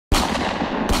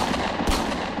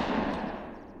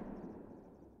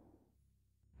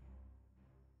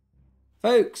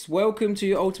Folks, welcome to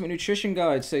your Ultimate Nutrition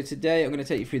Guide. So today I'm going to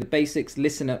take you through the basics,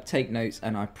 listen up, take notes,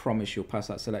 and I promise you'll pass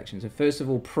that selection. So first of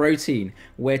all, protein,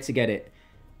 where to get it.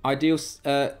 Ideal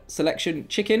selection,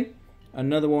 chicken.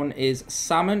 Another one is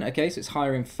salmon, okay, so it's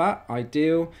higher in fat,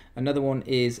 ideal. Another one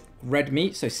is red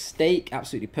meat, so steak,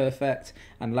 absolutely perfect.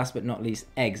 And last but not least,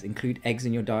 eggs. Include eggs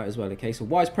in your diet as well, okay? So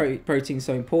why is protein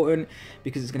so important?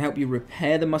 Because it's going to help you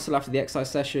repair the muscle after the exercise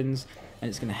sessions, and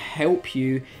it's going to help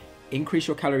you increase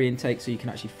your calorie intake so you can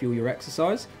actually fuel your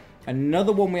exercise.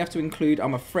 Another one we have to include,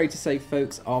 I'm afraid to say,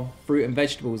 folks, are fruit and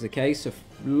vegetables, okay? So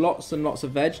lots and lots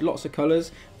of veg, lots of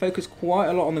colours. Focus quite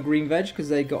a lot on the green veg because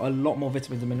they got a lot more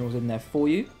vitamins and minerals in there for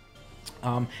you.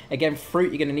 Again,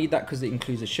 fruit, you're going to need that because it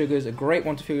includes the sugars. A great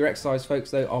one to fuel your exercise,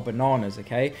 folks, though, are bananas,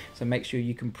 okay? So make sure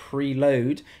you can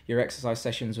preload your exercise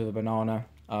sessions with a banana.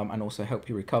 And also help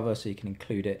you recover, so you can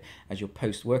include it as your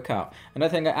post-workout.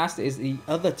 Another thing I asked is the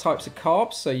other types of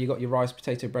carbs. So you got your rice,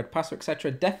 potato, bread, pasta,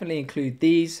 etc. Definitely include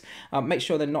these. Make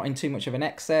sure they're not in too much of an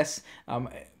excess.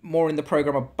 More in the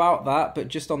program about that, but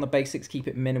just on the basics, keep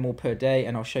it minimal per day,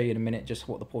 and I'll show you in a minute just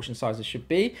what the portion sizes should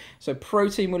be. So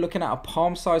protein, we're looking at a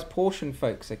palm-sized portion,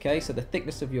 folks, okay? So the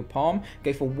thickness of your palm,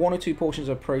 go for 1 or 2 portions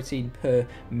of protein per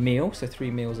meal, so 3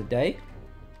 meals a day.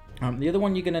 The other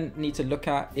one you're going to need to look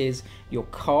at is your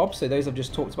carbs. So those I've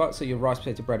just talked about. So your rice,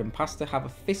 potato, bread and pasta. Have a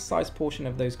fist-sized portion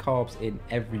of those carbs in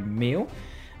every meal.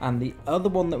 And the other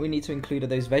one that we need to include are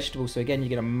those vegetables. So again, you're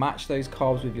going to match those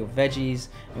carbs with your veggies.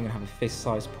 And we're going to have a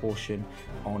fist-sized portion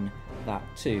on that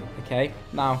too, okay?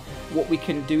 Now, what we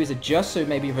can do is adjust. So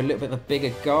maybe if you're a little bit of a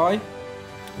bigger guy,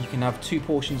 you can have 2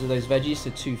 portions of those veggies,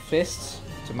 so 2 fists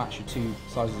to match your 2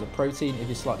 sizes of protein. If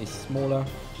you're slightly smaller,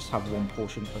 just have 1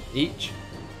 portion of each.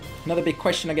 Another big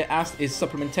question I get asked is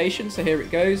supplementation, so here it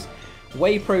goes.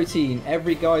 Whey protein,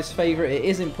 every guy's favorite. It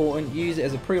is important. Use it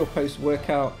as a pre or post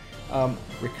workout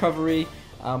recovery.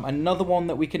 Another one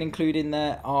that we can include in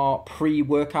there are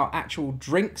pre-workout actual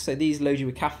drinks. So these load you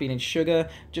with caffeine and sugar.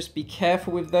 Just be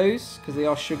careful with those because they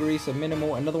are sugary, so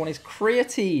minimal. Another one is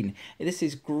creatine. This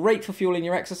is great for fueling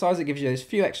your exercise. It gives you those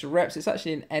few extra reps. It's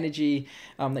actually an energy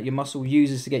that your muscle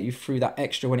uses to get you through that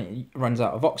extra when it runs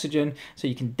out of oxygen. So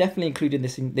you can definitely include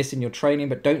this in your training,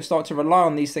 but don't start to rely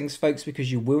on these things, folks,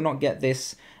 because you will not get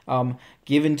this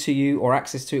given to you or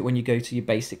access to it when you go to your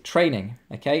basic training.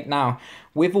 Okay, now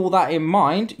with all that in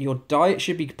mind, your diet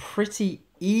should be pretty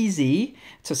easy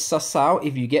to suss out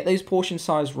if you get those portion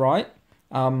size right.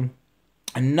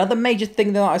 Another major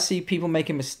thing that I see people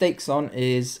making mistakes on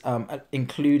is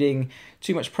including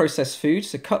too much processed food,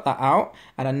 so cut that out.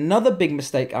 And another big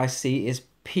mistake I see is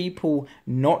people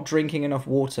not drinking enough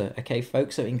water, okay,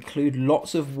 folks? So include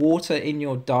lots of water in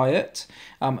your diet.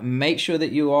 Make sure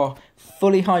that you are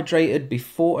fully hydrated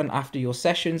before and after your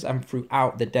sessions and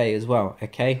throughout the day as well,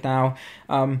 okay? Now,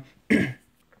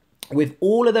 with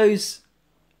all of those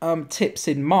tips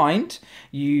in mind,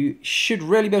 you should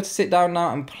really be able to sit down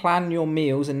now and plan your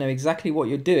meals and know exactly what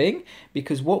you're doing,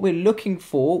 because what we're looking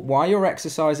for while you're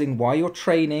exercising, while you're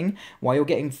training, while you're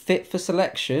getting fit for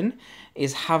selection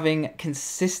is having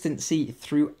consistency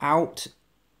throughout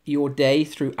your day,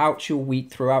 throughout your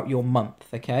week, throughout your month,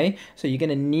 okay? So you're going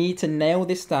to need to nail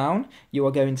this down. You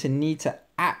are going to need to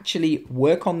actually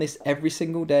work on this every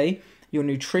single day. Your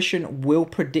nutrition will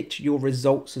predict your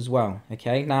results as well,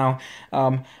 okay? Now,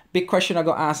 big question I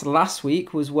got asked last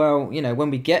week was, well, you know, when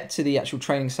we get to the actual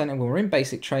training center, when we're in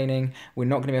basic training, we're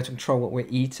not going to be able to control what we're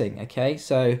eating, okay?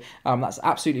 So that's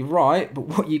absolutely right, but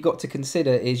what you've got to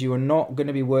consider is you are not going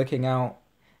to be working out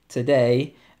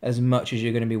today as much as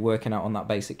you're going to be working out on that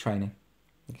basic training.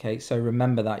 Okay, so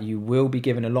remember that you will be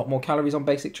given a lot more calories on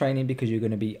basic training because you're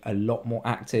going to be a lot more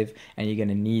active and you're going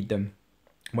to need them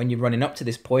when you're running up to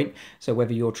this point. So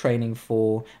whether you're training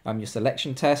for your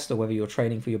selection test or whether you're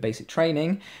training for your basic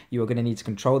training, you are going to need to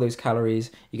control those calories.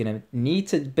 You're going to need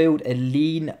to build a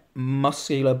lean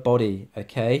muscular body,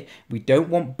 okay? We don't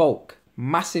want bulk.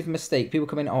 Massive mistake. People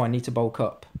come in, oh, I need to bulk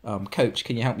up. Coach,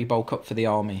 can you help me bulk up for the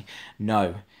army?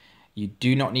 No, you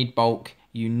do not need bulk.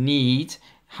 You need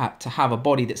to have a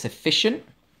body that's efficient,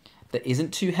 that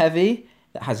isn't too heavy,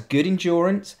 that has good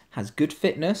endurance, has good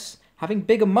fitness. Having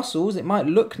bigger muscles, it might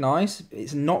look nice.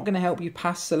 It's not going to help you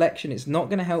pass selection. It's not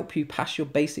going to help you pass your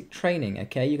basic training,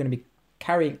 okay? You're going to be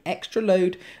carrying extra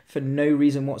load for no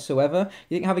reason whatsoever.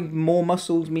 You think having more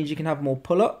muscles means you can have more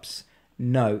pull-ups?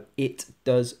 No, it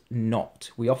does not.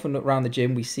 We often look around the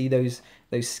gym, we see those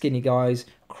skinny guys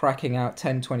cracking out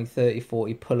 10, 20, 30,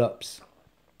 40 pull-ups.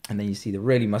 And then you see the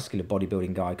really muscular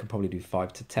bodybuilding guy can probably do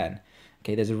 5 to 10.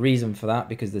 Okay, there's a reason for that,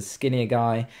 because the skinnier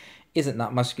guy isn't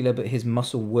that muscular, but his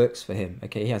muscle works for him.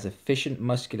 Okay, he has efficient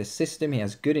muscular system, he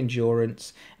has good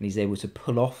endurance, and he's able to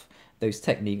pull off those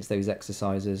techniques, those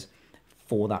exercises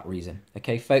for that reason.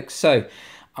 Okay, folks, so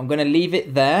I'm going to leave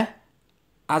it there.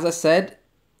 As I said,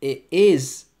 it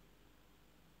is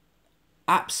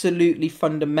absolutely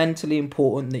fundamentally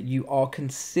important that you are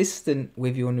consistent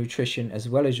with your nutrition as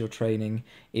well as your training.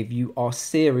 If you are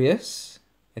serious,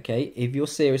 okay, if you're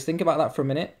serious, think about that for a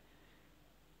minute.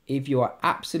 If you are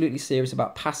absolutely serious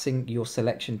about passing your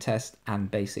selection test and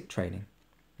basic training.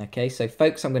 Okay, so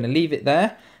folks, I'm going to leave it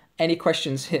there. Any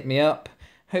questions, hit me up.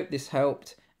 Hope this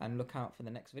helped, and look out for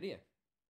the next video.